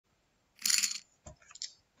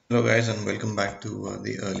Hello guys and welcome back to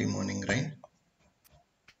the early morning grind.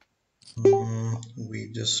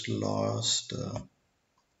 We just lost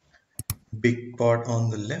big pot on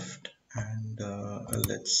the left and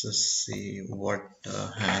let's just see what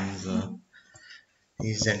hands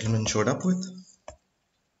these gentlemen showed up with.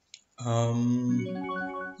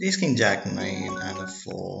 Ace King Jack 9 and a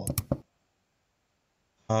 4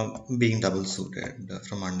 being double suited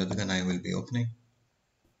from under the gun I will be opening.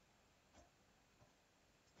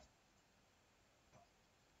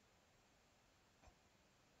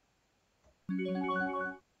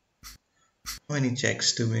 How many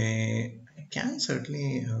checks to me? I can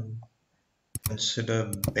certainly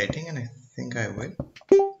consider betting and I think I will.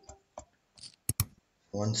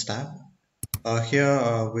 One stab.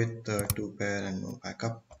 Here with two pair and no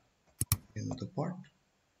backup in the pot.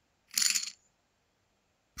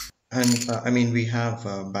 And I mean, we have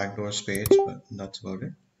backdoor spades, but that's about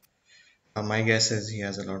it. My guess is he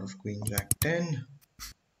has a lot of Queen Jack 10.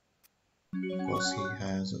 Of course, he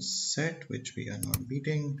has a set which we are not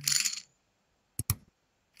beating.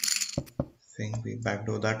 I think we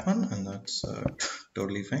backdoor that one, and that's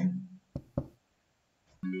totally fine.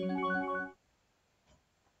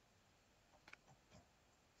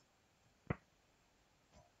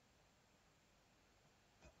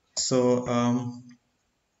 So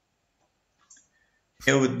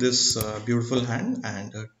here with this beautiful hand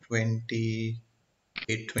and a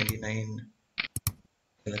 28, 29,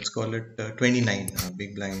 let's call it 29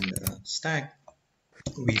 big blind stack,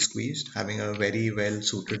 we squeezed, having a very well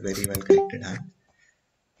suited, very well connected hand.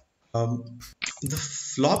 The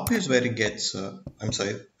flop is where it gets,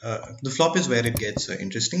 the flop is where it gets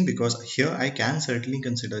interesting because here I can certainly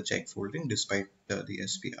consider check folding despite the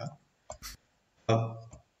SPR. Uh,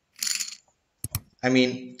 I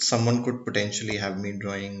mean, someone could potentially have me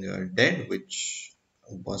drawing dead, which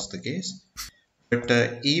was the case. But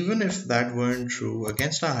even if that weren't true,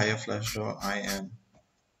 against a higher flush draw, I am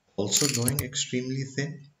also drawing extremely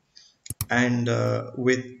thin. And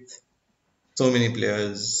with so many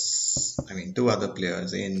players, I mean, two other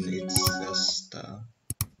players in, it's just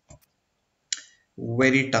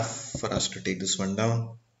very tough for us to take this one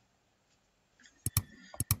down.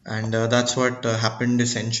 And that's what happened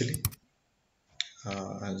essentially,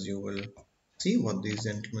 as you will see what these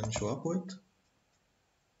gentlemen show up with.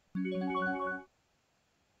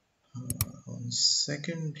 1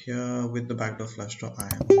 second here with the backdoor flush draw, I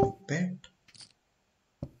am going to bet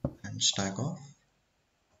and stack off.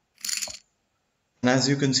 And as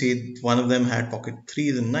you can see, one of them had pocket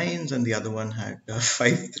 3s and 9s and the other one had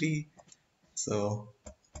 5-3. So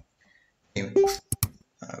anyway,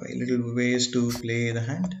 little ways to play the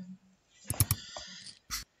hand.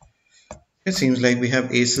 It seems like we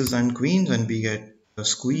have aces and queens and we get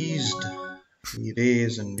squeezed. We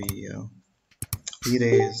raise and we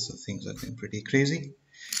raise. So things are getting pretty crazy.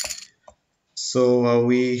 So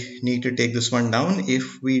we need to take this one down.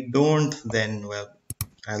 If we don't, then well,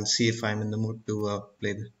 I'll see if I'm in the mood to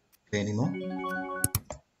play anymore.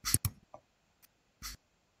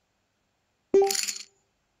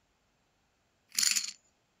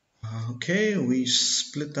 Okay, we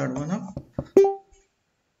split that one up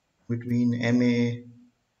between MA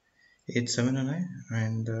 87 and I,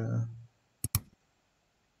 and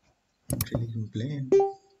can't really complain.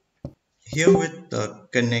 Here with the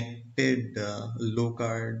connected low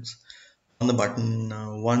cards on the button,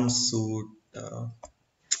 one suit,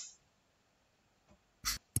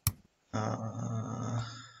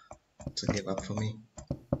 it's a give up for me.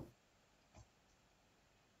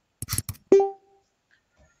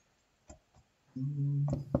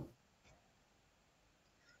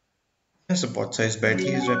 That's a pot size bet. He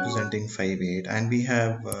is representing 5-8, and we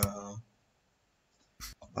have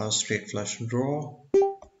a straight flush draw.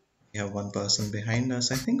 We have one person behind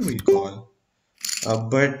us. I think we'll call.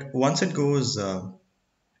 But once it goes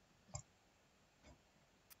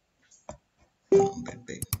bet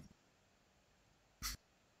big.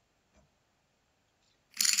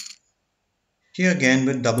 Here again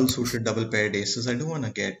with double suited, double paired aces, I do want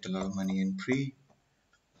to get a lot of money in pre.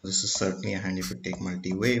 This is certainly a hand you could take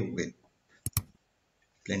multi-way with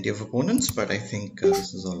plenty of opponents, but I think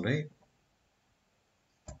this is alright.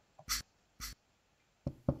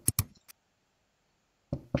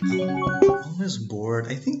 On this board,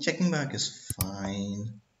 I think checking back is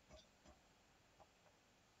fine.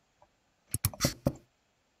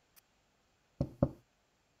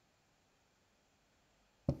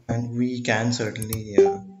 And we can certainly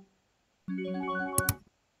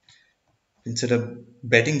consider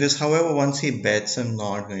betting this. However, once he bets, I'm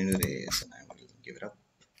not going to raise and I will give it up.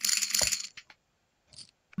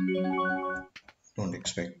 Don't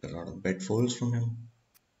expect a lot of bet folds from him.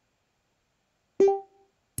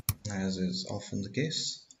 as is often the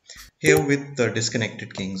case. Here with the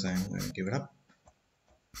disconnected kings, I'm going to give it up.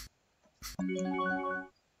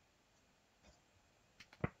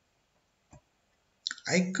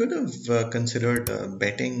 I could have considered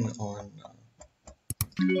betting on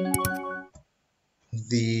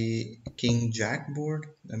the king jack board.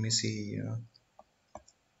 Let me see.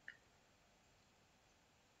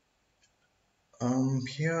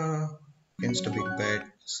 Here against a big bet,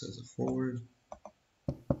 this is a fold.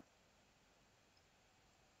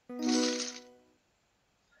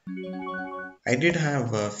 I did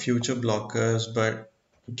have future blockers, but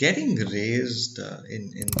getting raised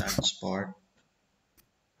in that spot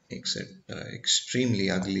makes it extremely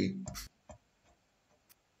ugly.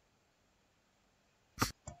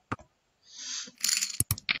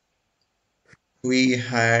 We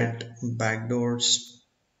had backdoor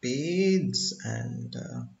spades, and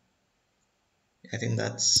I think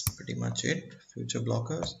that's pretty much it. Future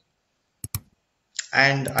blockers.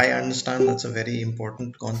 And I understand that's a very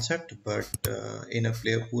important concept, but in a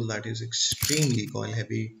player pool that is extremely coil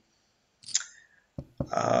heavy,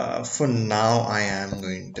 for now I am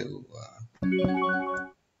going to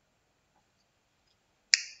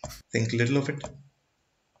think little of it.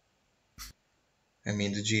 I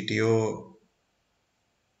mean, the GTO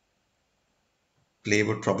play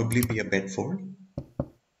would probably be a bet fold,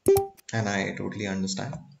 and I totally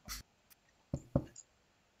understand.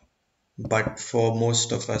 But for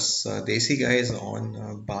most of us Desi guys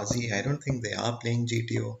on Bazi, I don't think they are playing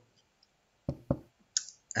GTO,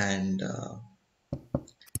 and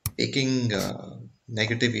taking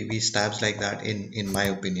negative EV stabs like that, in my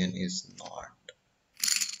opinion, is not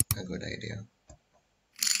a good idea.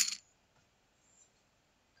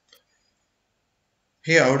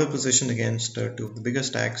 Here, out of position against two of the biggest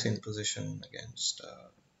stacks in position against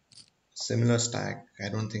similar stack. I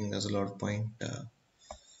don't think there's a lot of point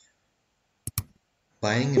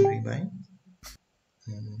buying and rebuying.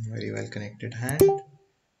 Very well connected hand.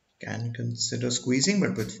 Can consider squeezing,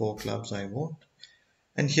 but with four clubs I won't.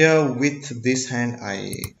 And here with this hand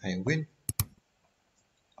I win.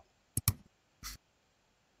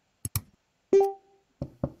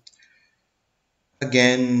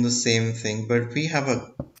 Again the same thing, but we have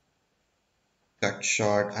a cut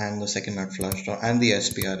shot and the second nut flush draw, and the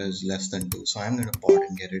SPR is less than 2, so I'm going to pot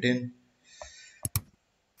and get it in.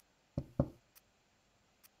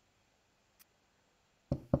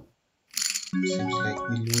 Seems like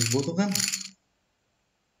we lose both of them.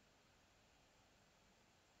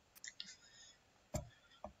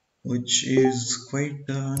 Which is quite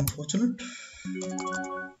unfortunate,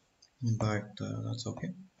 but that's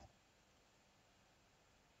okay.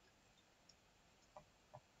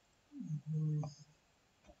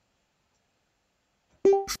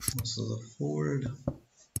 This is a fold.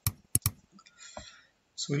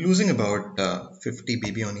 So we're losing about 50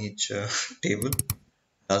 BB on each table.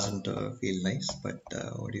 Doesn't feel nice, but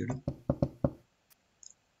what do you do?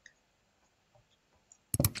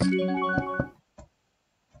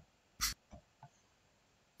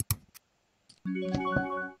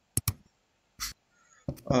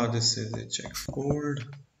 This is a check fold.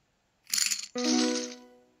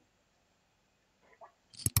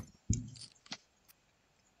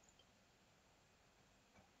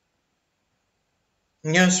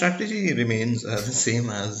 Yeah, strategy remains the same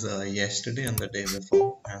as yesterday and the day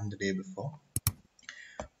before,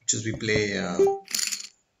 which is we play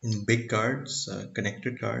big cards,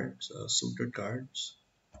 connected cards, suited cards.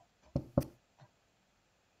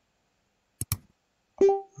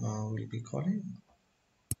 We'll be calling.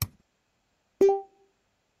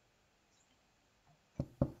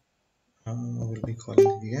 We'll be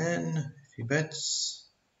calling again if he bets.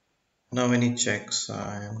 Now when he checks,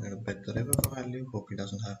 I am going to bet the river value. Hope he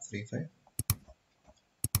doesn't have 3-5.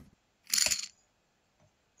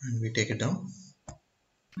 And we take it down.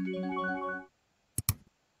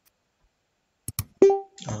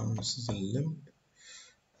 This is a limp.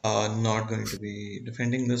 Not going to be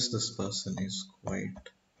defending this. This person is quite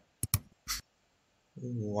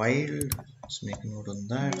wild. Let's make a note on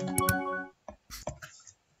that.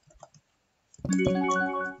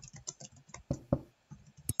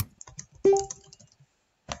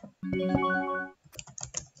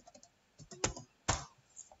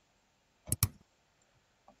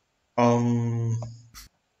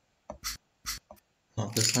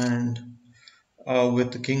 Not this hand.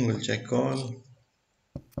 With the king, we'll check call.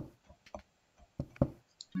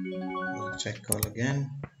 We'll check call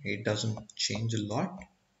again. It doesn't change a lot.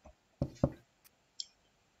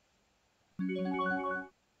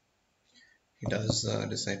 He does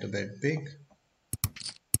decide to bet big.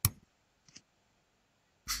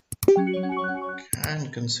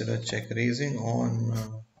 can consider check raising on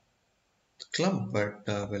the club, but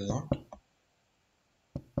will not.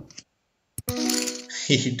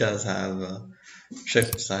 He does have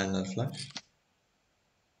trips and a flush.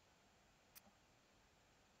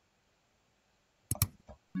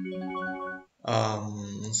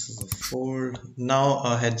 This is a fold.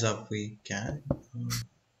 Now, heads up, we can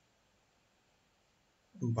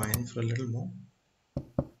bind for a little more.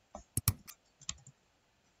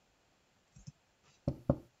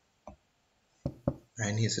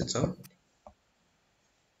 And he sits out.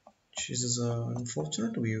 Which is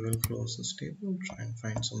unfortunate. We will close this table, try and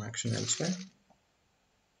find some action elsewhere.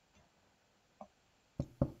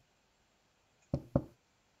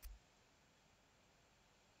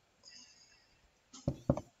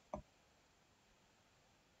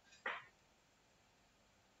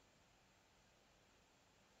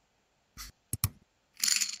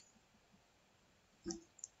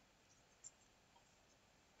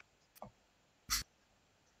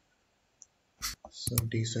 So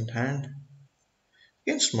decent hand.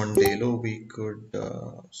 Against Mondelo, we could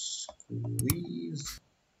squeeze.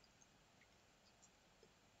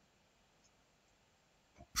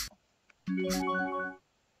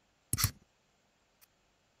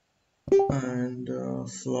 And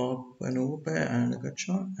flop an overpair and a gut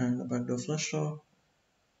shot and a backdoor flush draw.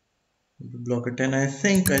 Block a 10. I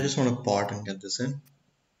think I just want to pot and get this in.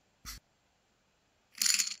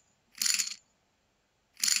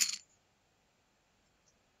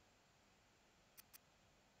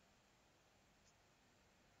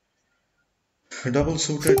 Double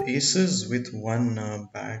suited aces with one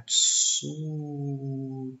bad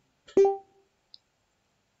suit.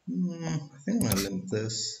 I think I'm gonna limp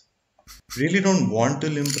this. Really don't want to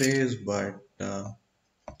limp raise, but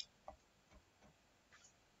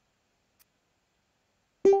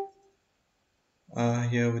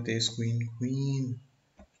here with ace queen queen,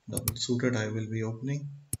 double suited, I will be opening.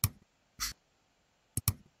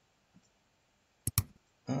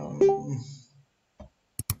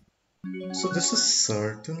 So this is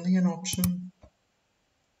certainly an option,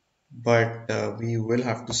 but we will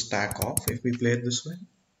have to stack off if we play it this way.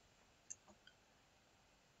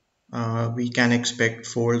 We can expect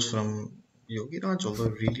folds from Yogiraj, although I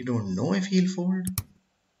really don't know if he'll fold.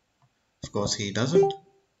 Of course, he doesn't.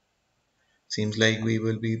 Seems like we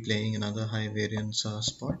will be playing another high variance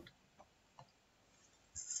spot.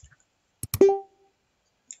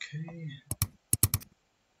 Okay.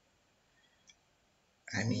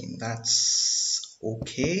 I mean, that's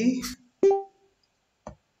okay.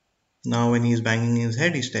 Now when he's banging his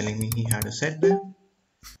head, he's telling me he had a set there.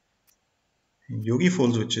 And Yogi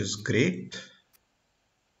folds, which is great.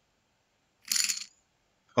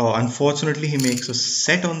 Oh, unfortunately, he makes a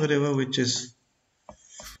set on the river, which is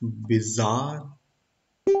bizarre.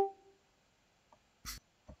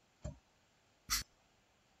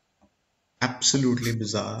 Absolutely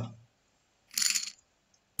bizarre.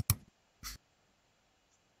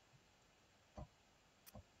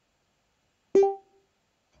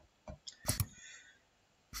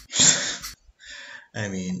 I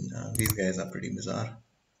mean, these guys are pretty bizarre.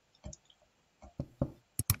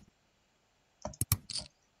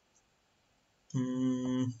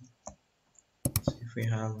 See if we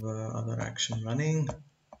have other action running.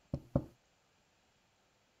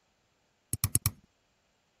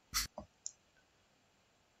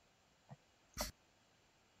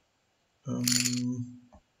 I'm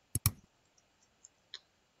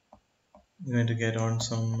going to get on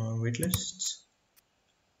some wait lists.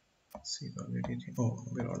 See, already. Oh,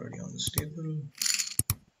 we're already on this table.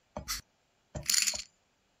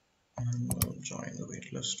 And we'll join the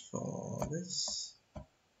waitlist for this.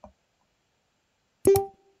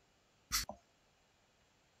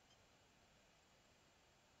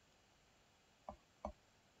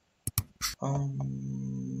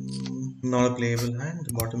 Not a playable hand,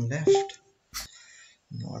 bottom left.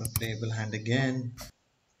 Not a playable hand again.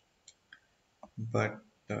 But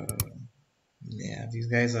yeah, these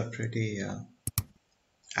guys are pretty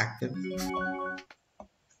active.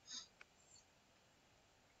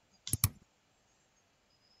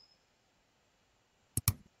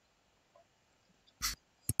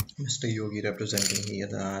 Mr. Yogi representing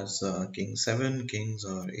either as King 7, Kings,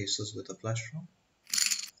 or Aces with a flush draw.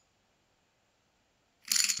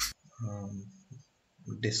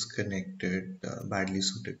 Disconnected, badly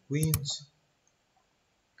suited Queens.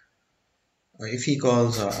 If he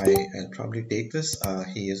calls, I'll probably take this.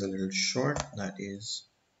 He is a little short. That is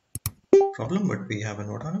a problem, but we have a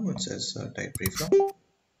note on him which says type pre-flop.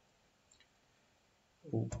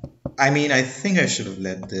 I mean, I think I should have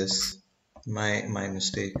led this. My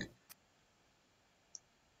mistake.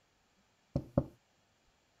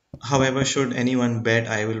 However, should anyone bet,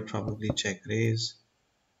 I will probably check raise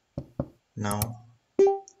now,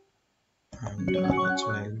 and that's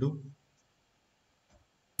what I'll do.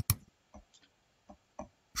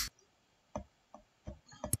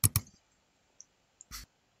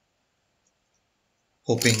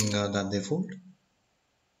 Hoping that they fold.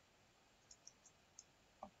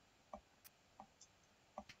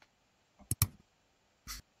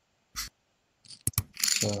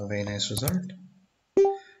 So, very nice result.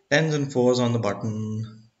 Tens and fours on the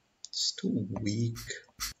button. It's too weak.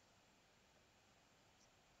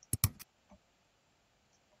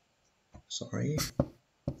 Sorry.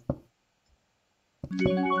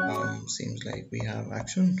 Seems like we have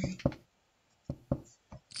action.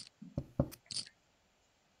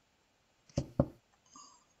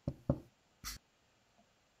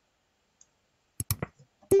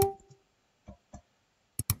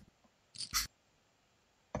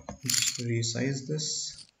 Just resize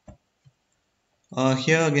this.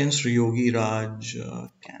 Here against Yogi Raj,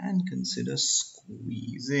 can consider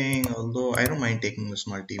squeezing, although I don't mind taking this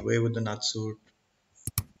multi-way with the nut suit.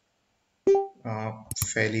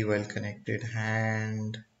 Fairly well connected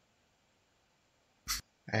hand.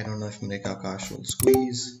 I don't know if Mreka will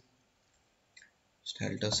squeeze.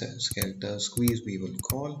 Skelter squeeze, we will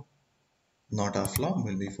call. Not our flop,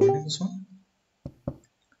 we'll be folding this one.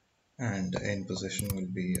 And in position will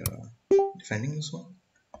be defending this one.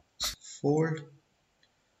 So fold.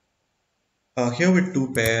 Here with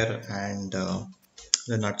two pair and the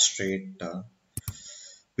nut straight,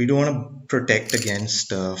 we do want to protect against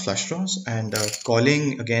flush draws, and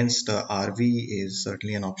calling against RV is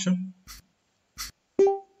certainly an option.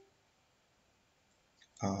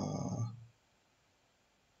 I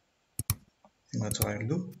think that's what I'll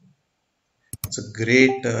do. It's a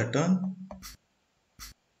great turn.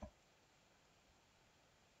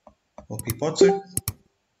 Hope he pots it,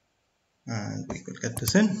 and we could get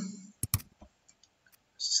this in.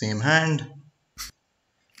 Same hand.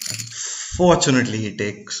 Unfortunately, he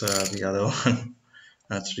takes the other one.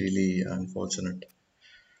 That's really unfortunate.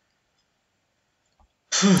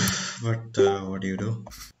 But what do you do?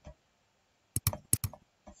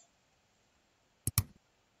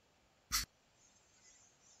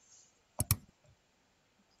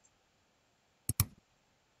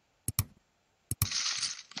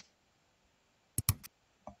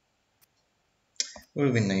 Would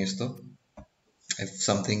have been nice though if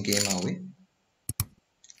something came our way.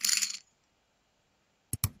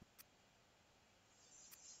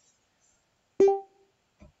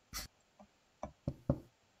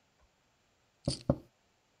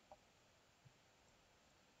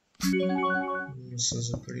 This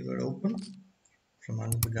is a pretty good open from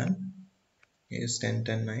under the gun. Ace 10,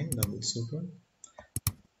 10, 9, double suited.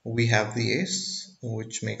 We have the ace,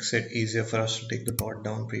 which makes it easier for us to take the pot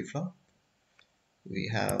down pre-flop.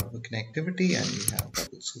 We have connectivity and we have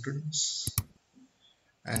double suitedness.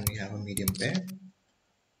 And we have a medium pair.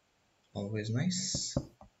 Always nice.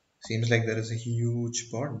 Seems like there is a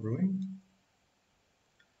huge pot brewing.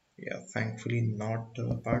 Yeah, thankfully not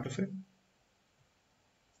part of it.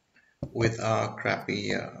 With our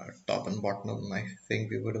crappy top and bottom, I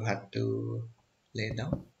think we would have had to lay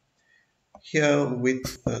down. Here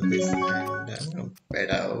with this hand, I'm going to bet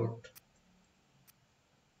out.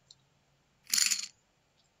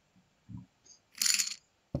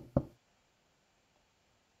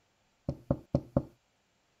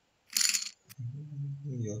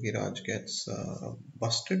 Yogi Raj gets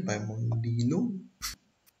busted by Mondilo.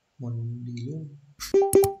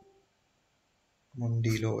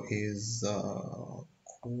 Mondilo is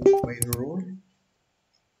way to roll.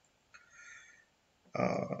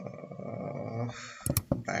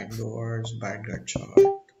 Backdoors, bad gut chart.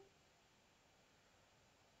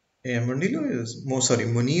 Yeah, Mondilo is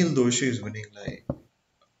Monil Doshi is winning like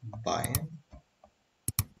buy-in.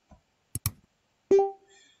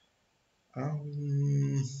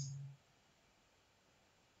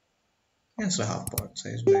 Yes, a half pot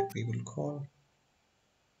size bet we will call.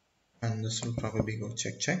 And this will probably go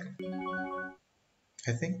check check,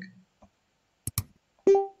 I think.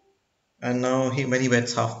 And now when he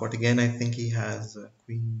bets half pot again, I think he has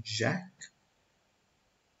Queen Jack.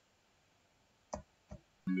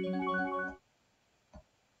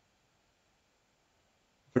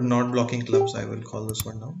 But not blocking clubs, I will call this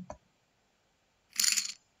one down.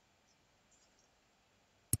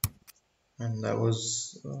 And that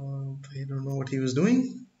was, I don't know what he was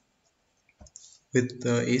doing with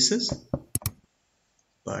the aces,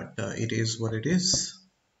 but it is what it is.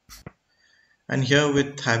 And here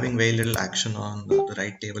with having very little action on the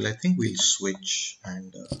right table, I think we'll switch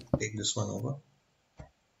and take this one over.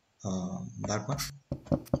 that one.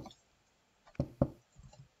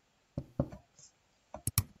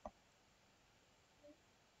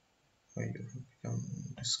 Why you have become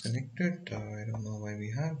disconnected? I don't know why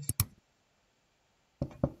we have.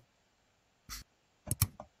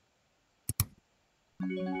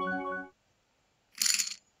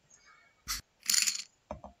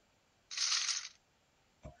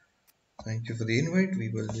 Thank you for the invite. We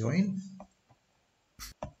will join.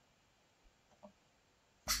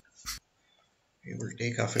 We will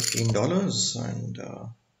take our $15 and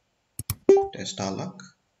test our luck.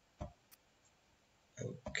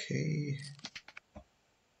 Okay.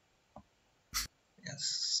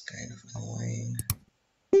 Yes, kind of annoying.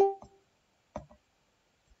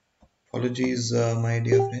 Apologies, my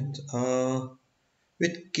dear friend.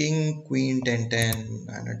 With king, queen, 10-10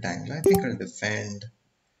 and a dangler, I think I'll defend.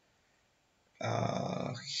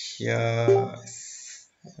 Uh, Here,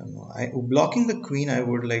 I don't know. Blocking the queen, I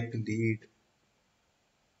would like to lead.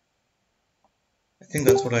 I think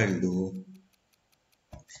that's what I'll do.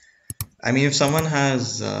 I mean, if someone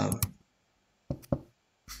has, yeah,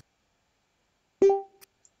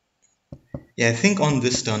 I think on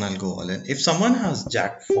this turn I'll go all in. If someone has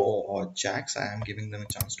Jack 4 or Jacks, I am giving them a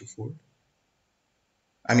chance to fold.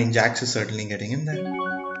 I mean, Jacks is certainly getting in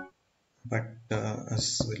there, but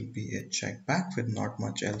this will be a check back with not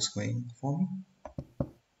much else going for me.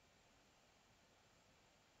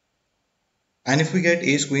 And if we get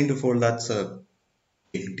Ace Queen to fold, that's a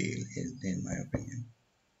big deal in my opinion.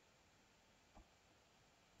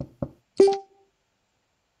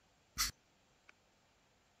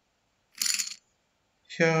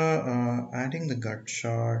 Here, adding the gut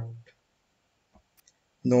shot.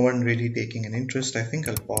 No one really taking an interest. I think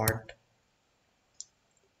I'll pot.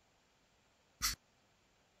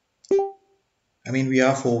 I mean, we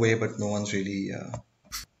are four-way, but no one's really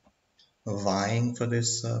vying for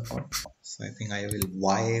this pot. So I think I will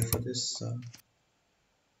vie for this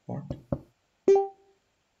pot.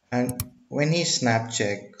 And when he snap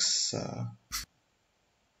checks,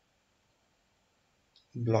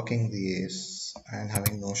 blocking the ace and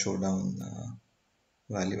having no showdown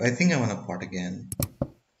value, I think I want to pot again.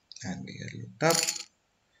 And we get looked up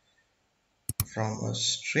from a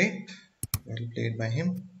straight. Well played by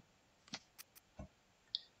him.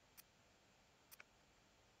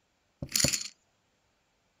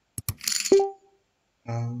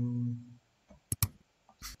 Um,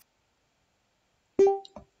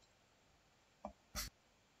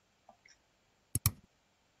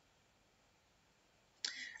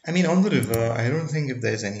 I mean, on the river, I don't think if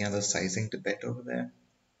there's any other sizing to bet over there.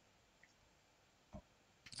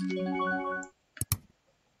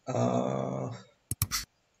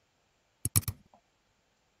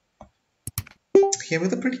 Here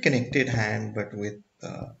with a pretty connected hand, but with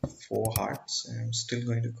 4 hearts, I'm still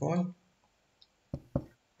going to call.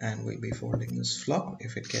 And we'll be folding this flop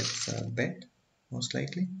if it gets bet, most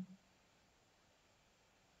likely.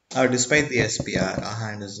 Despite the SPR, our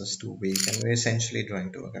hand is just too weak and we're essentially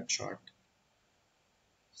drawing to a gut shot.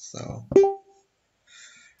 So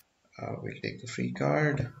we'll take the free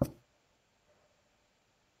card.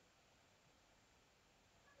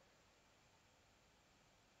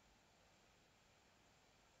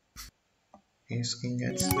 Ace King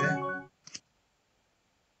gets there.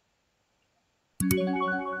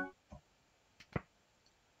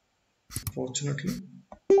 Unfortunately,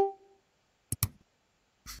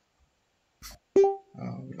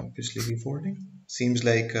 we'll obviously be folding. Seems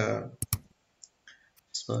like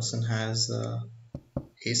this person has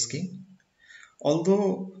Ace King.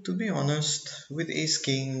 Although, to be honest, with Ace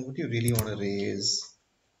King, would you really want to raise?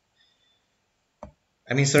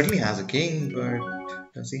 I mean, he certainly has a king,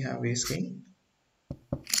 but does he have Ace King?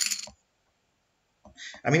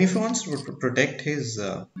 I mean, if he wants to protect his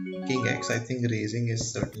King X, I think raising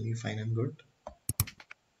is certainly fine and good.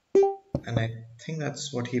 And I think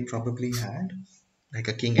that's what he probably had, like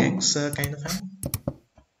a King X kind of hand.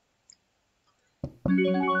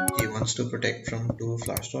 He wants to protect from 2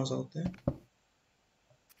 flush draws out there.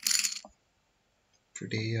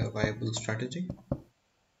 Pretty viable strategy.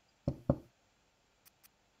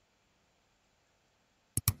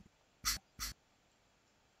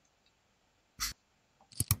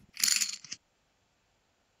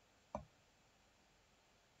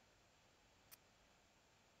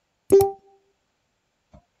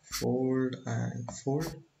 Fold and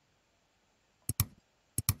fold.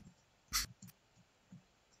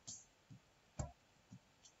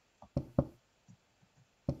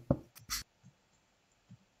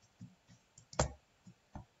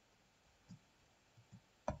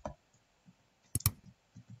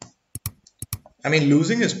 I mean,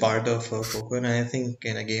 losing is part of poker, and I think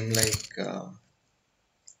in a game like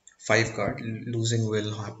five card, losing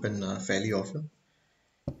will happen fairly often.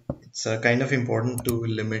 It's kind of important to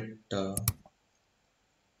limit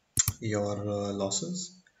your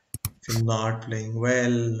losses. If you're not playing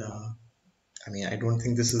well, I mean, I don't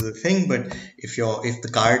think this is a thing, but if the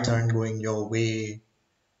cards aren't going your way,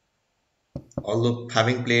 although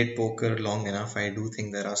having played poker long enough, I do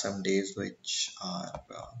think there are some days which are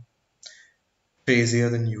crazier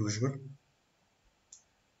than usual.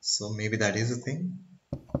 So maybe that is a thing.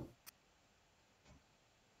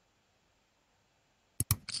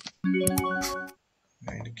 I'm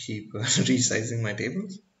going to keep resizing my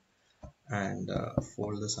tables and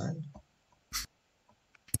fold the sand.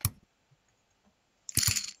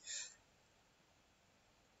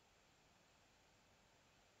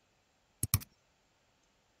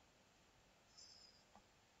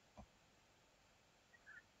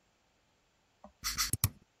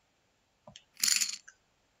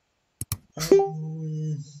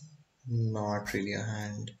 Um, Not really a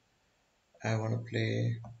hand. I want to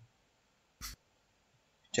play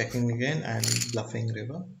checking again and bluffing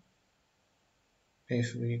river.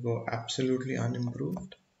 If we go absolutely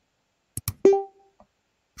unimproved,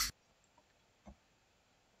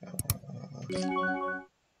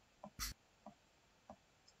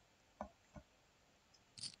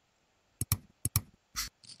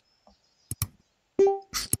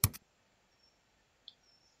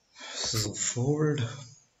 this is a fold.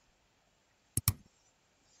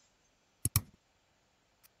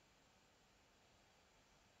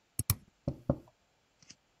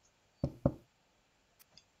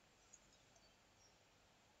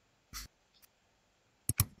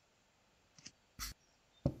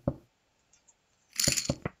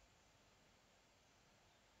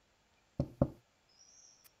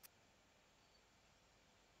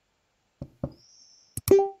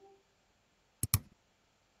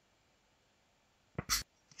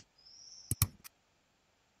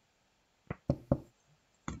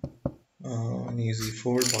 An easy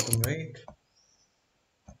fold bottom right.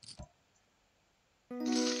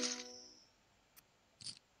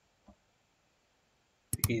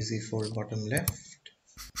 Easy fold bottom left.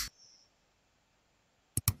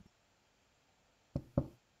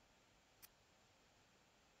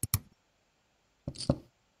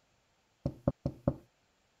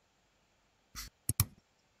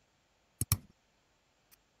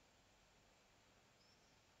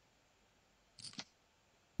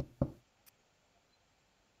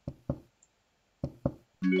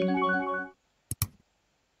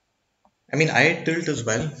 I mean, I tilt as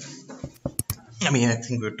well. I mean, I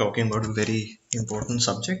think we're talking about a very important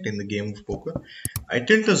subject in the game of poker. I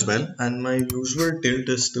tilt as well, and my usual tilt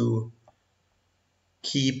is to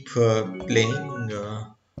keep playing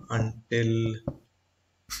until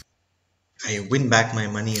I win back my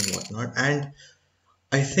money and whatnot. And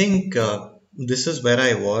I think this is where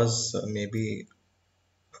I was maybe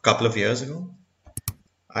a couple of years ago.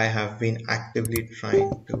 I have been actively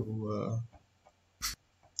trying to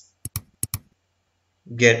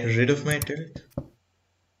get rid of my tilt. I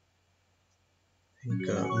think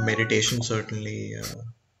meditation certainly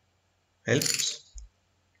helps.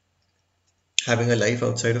 Having a life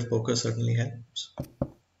outside of poker certainly helps.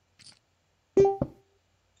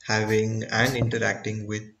 Having and interacting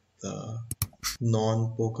with uh,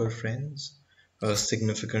 non-poker friends, a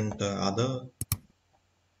significant other,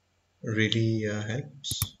 really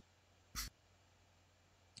helps.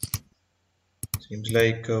 Seems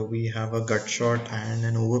like we have a gut shot and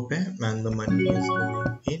an overpair, and the money is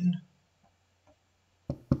going in.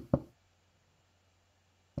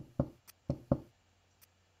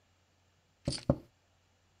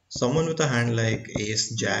 Someone with a hand like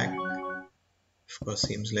Ace Jack, of course,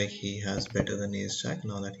 seems like he has better than Ace Jack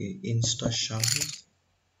now that he insta shoves.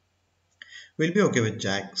 We'll be okay with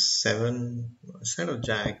Jack 7. Instead of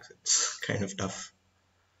Jack, it's kind of tough,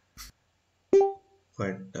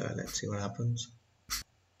 but let's see what happens.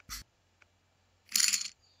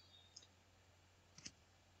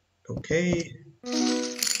 Okay,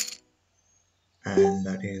 and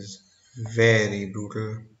that is very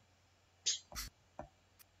brutal.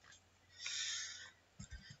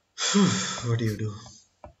 What do you do?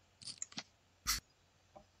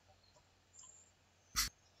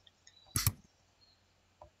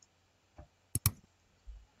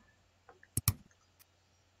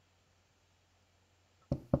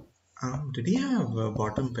 Did he have a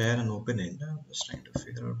bottom pair and open end? I'm just trying to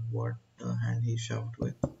figure out what hand he shoved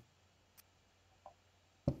with.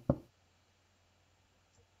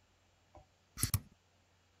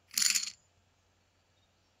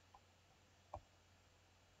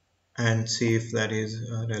 and see if that is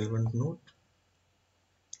a relevant note.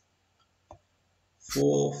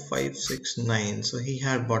 4, 5, 6, 9. So he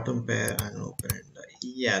had bottom pair and open end.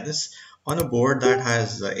 Yeah, this on a board that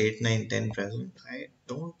has 8, 9, 10 present. I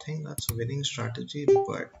don't think that's a winning strategy,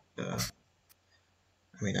 but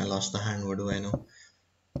I mean, I lost the hand. What do I know?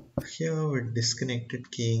 Here with disconnected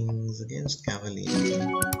kings against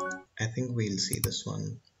cavalier. I think we'll see this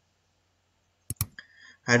one.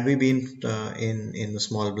 Had we been in the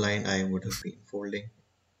small blind, I would have been folding.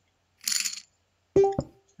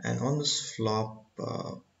 And on this flop,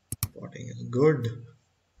 potting is good.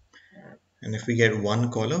 And if we get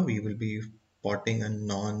one caller, we will be potting a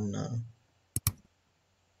non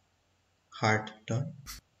heart turn.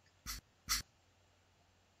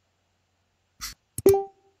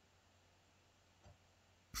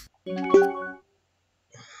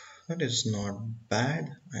 That is not bad.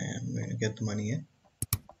 I am going to get the money in.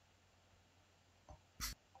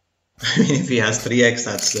 I mean, if he has 3x,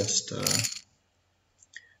 that's just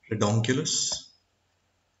redonkulous.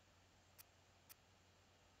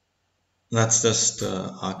 That's just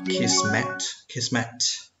a kismet.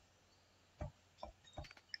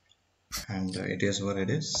 And it is what it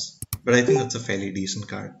is. But I think that's a fairly decent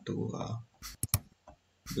card to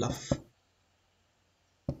bluff.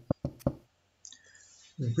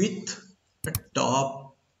 With a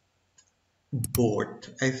top board,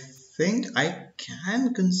 I think I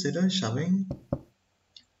can consider shoving.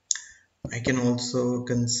 I can also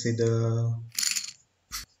consider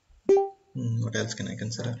what else can I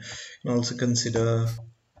consider? I can also consider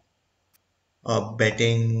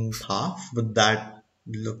betting half, but that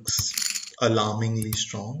looks alarmingly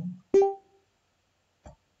strong.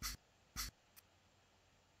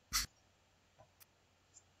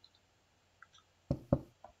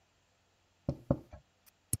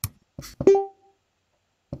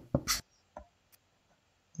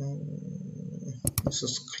 This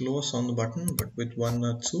is close on the button, but with one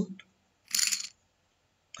nut suit.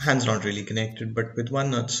 Hand's not really connected, but with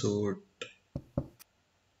one nut suit,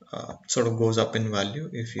 sort of goes up in value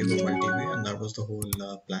if you go multi-way, and that was the whole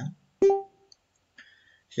plan.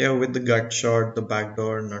 Here with the gut shot, the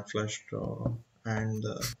backdoor nut flush draw, and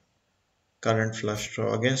the current flush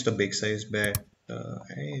draw against a big size bet,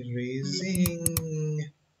 I raising.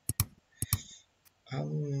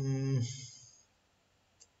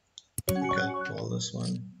 I think I'll call this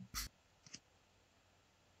one.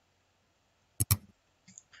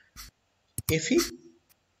 If he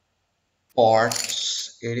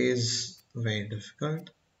pots, it is very difficult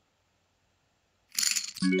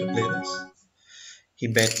to play this. He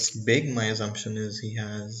bets big. My assumption is he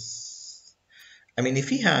has. I mean, if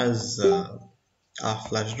he has a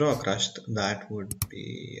flush draw crushed, that would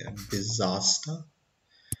be a disaster.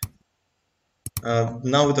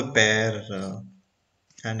 Now with a pair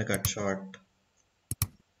and a gut shot,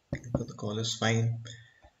 the call is fine.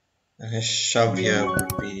 A shove here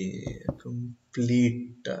would be a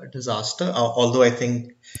complete disaster. Although I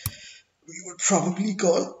think we would probably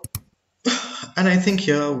call. And I think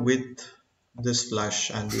here with this flush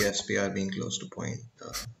and the SPR being close to point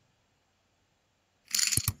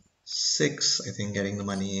 6, I think getting the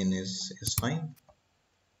money in is fine.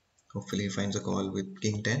 Hopefully he finds a call with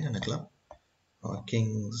king 10 and a club, or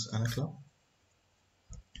kings and a club.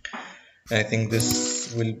 I think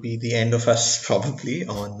this will be the end of us probably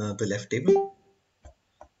on the left table.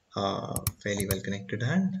 Fairly well connected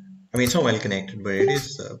hand. I mean, it's not well connected, but it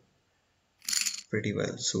is pretty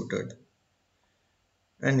well suited.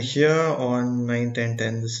 And here on 9, 10,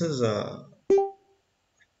 10, this is a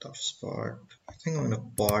tough spot. I think I'm going to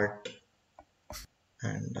pot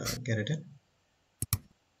and get it in.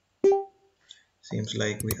 Seems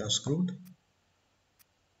like we are screwed.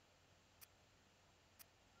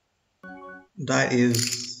 That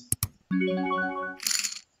is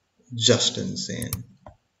just insane.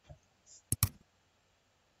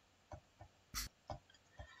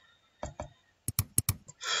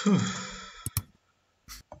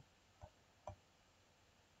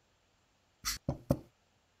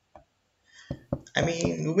 I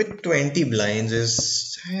mean, with 20 blinds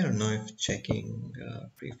is, I don't know if checking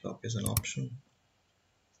pre-flop is an option.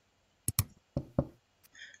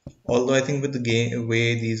 Although I think with the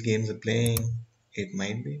way these games are playing, it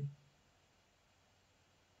might be.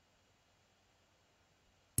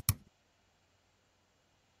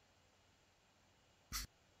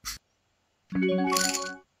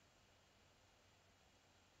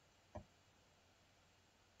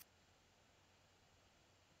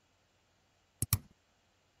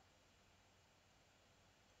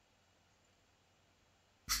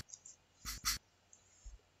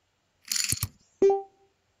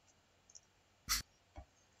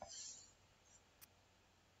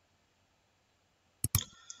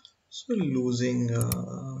 So losing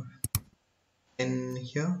 10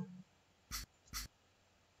 here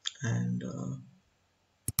and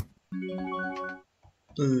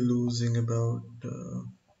losing about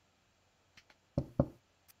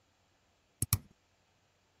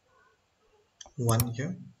 1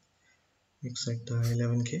 here, except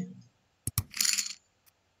 11k.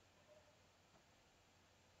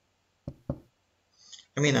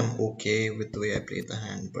 I mean, I'm okay with the way I played the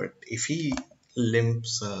hand, but if he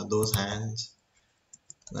limps those hands,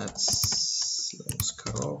 let's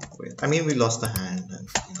cut off with. I mean, we lost the hand, and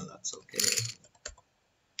that's okay.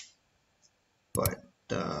 But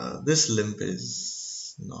this limp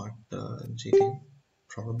is not GT,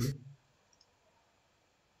 probably.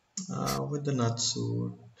 With the nut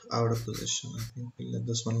suit out of position, I think we'll let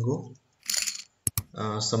this one go.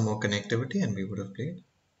 Some more connectivity, and we would have played.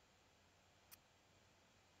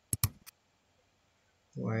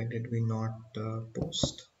 Why did we not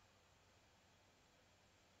post?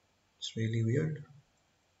 It's really weird.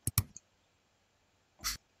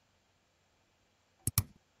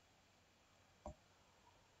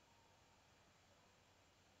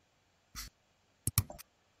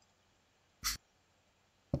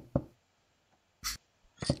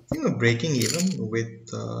 I think we're breaking even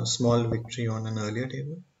with a small victory on an earlier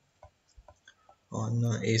table on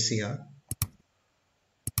ACR.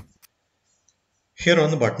 Here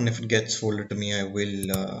on the button, if it gets folded to me, I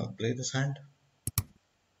will play this hand.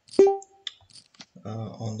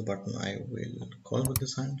 On the button, I will call with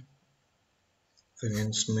this hand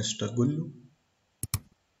against Mr. Gullu,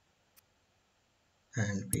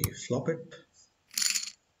 and we flop it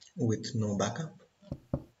with no backup.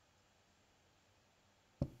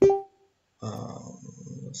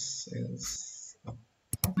 This is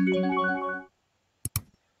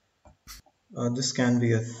this can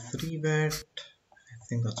be a 3-bet.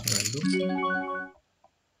 I think that's what I'll do.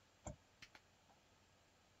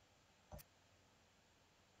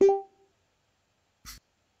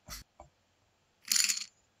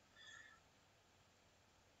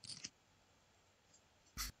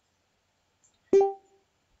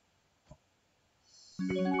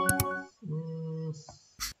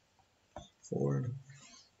 Forward.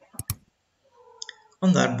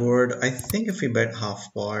 On that board, I think if we bet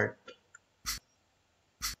half pot,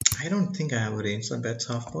 I don't think I have a range that bets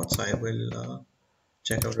half pot, so I will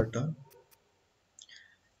check out a turn.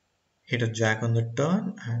 Hit a jack on the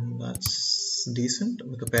turn, and that's decent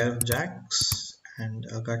with a pair of jacks and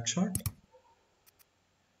a gut shot.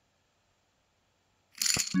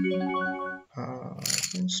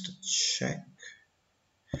 Against a check.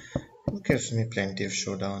 It gives me plenty of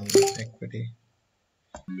showdown equity.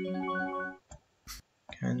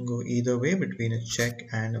 Can go either way between a check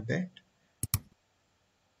and a bet.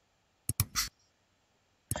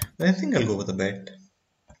 But I think I'll go with a bet.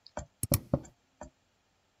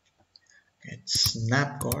 It's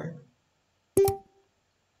snap card.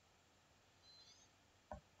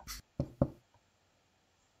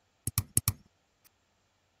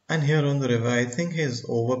 And here on the river, I think his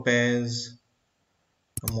overpairs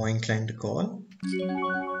are more inclined to call.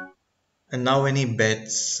 And now when he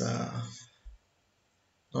bets,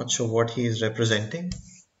 not sure what he is representing.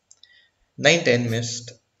 9-10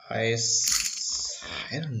 missed. I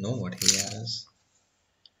don't know what he has.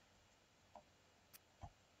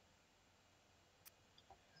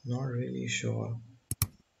 Not really sure.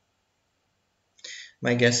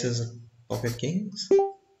 My guess is pocket kings.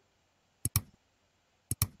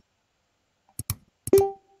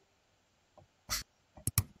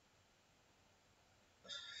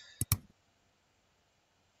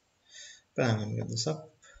 But I'm gonna get this up.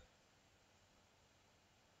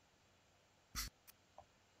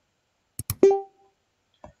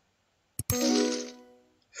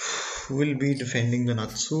 Will be defending the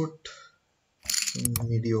nut suit.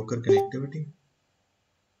 Mediocre connectivity.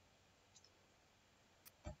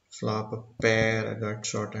 Flop a pair, a gut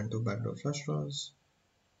shot, and 2 backdoor flush draws.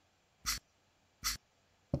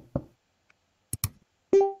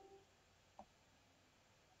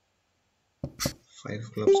 Five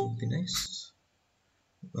of clubs would be nice.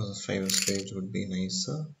 Five of spades would be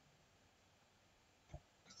nicer. I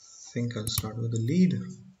think I'll start with the lead.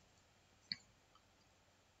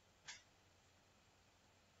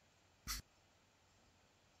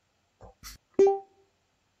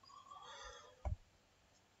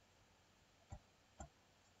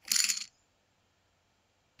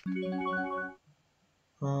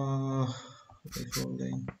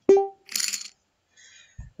 Folding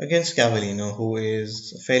against Cavallino, who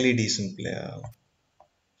is a fairly decent player.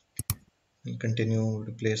 I'll continue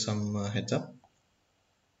to play some heads up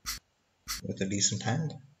with a decent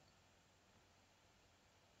hand.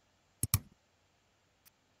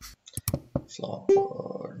 Flop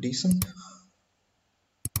decent.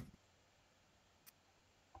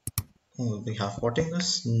 Oh, we have potting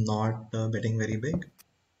us, not betting very big.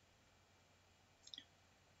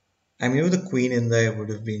 I mean, with the queen in there would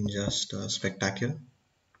have been just spectacular.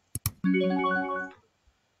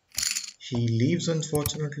 He leaves,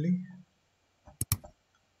 unfortunately.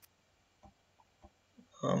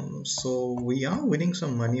 So we are winning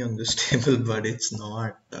some money on this table, but it's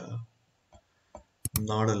not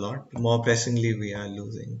a lot. More pressingly, we are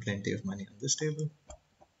losing plenty of money on this table.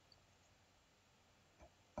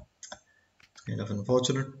 It's kind of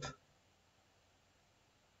unfortunate.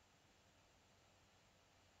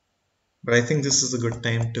 But I think this is a good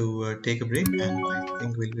time to take a break, and I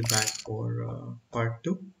think we'll be back for part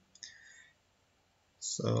two.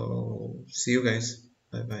 So, see you guys.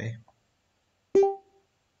 Bye bye.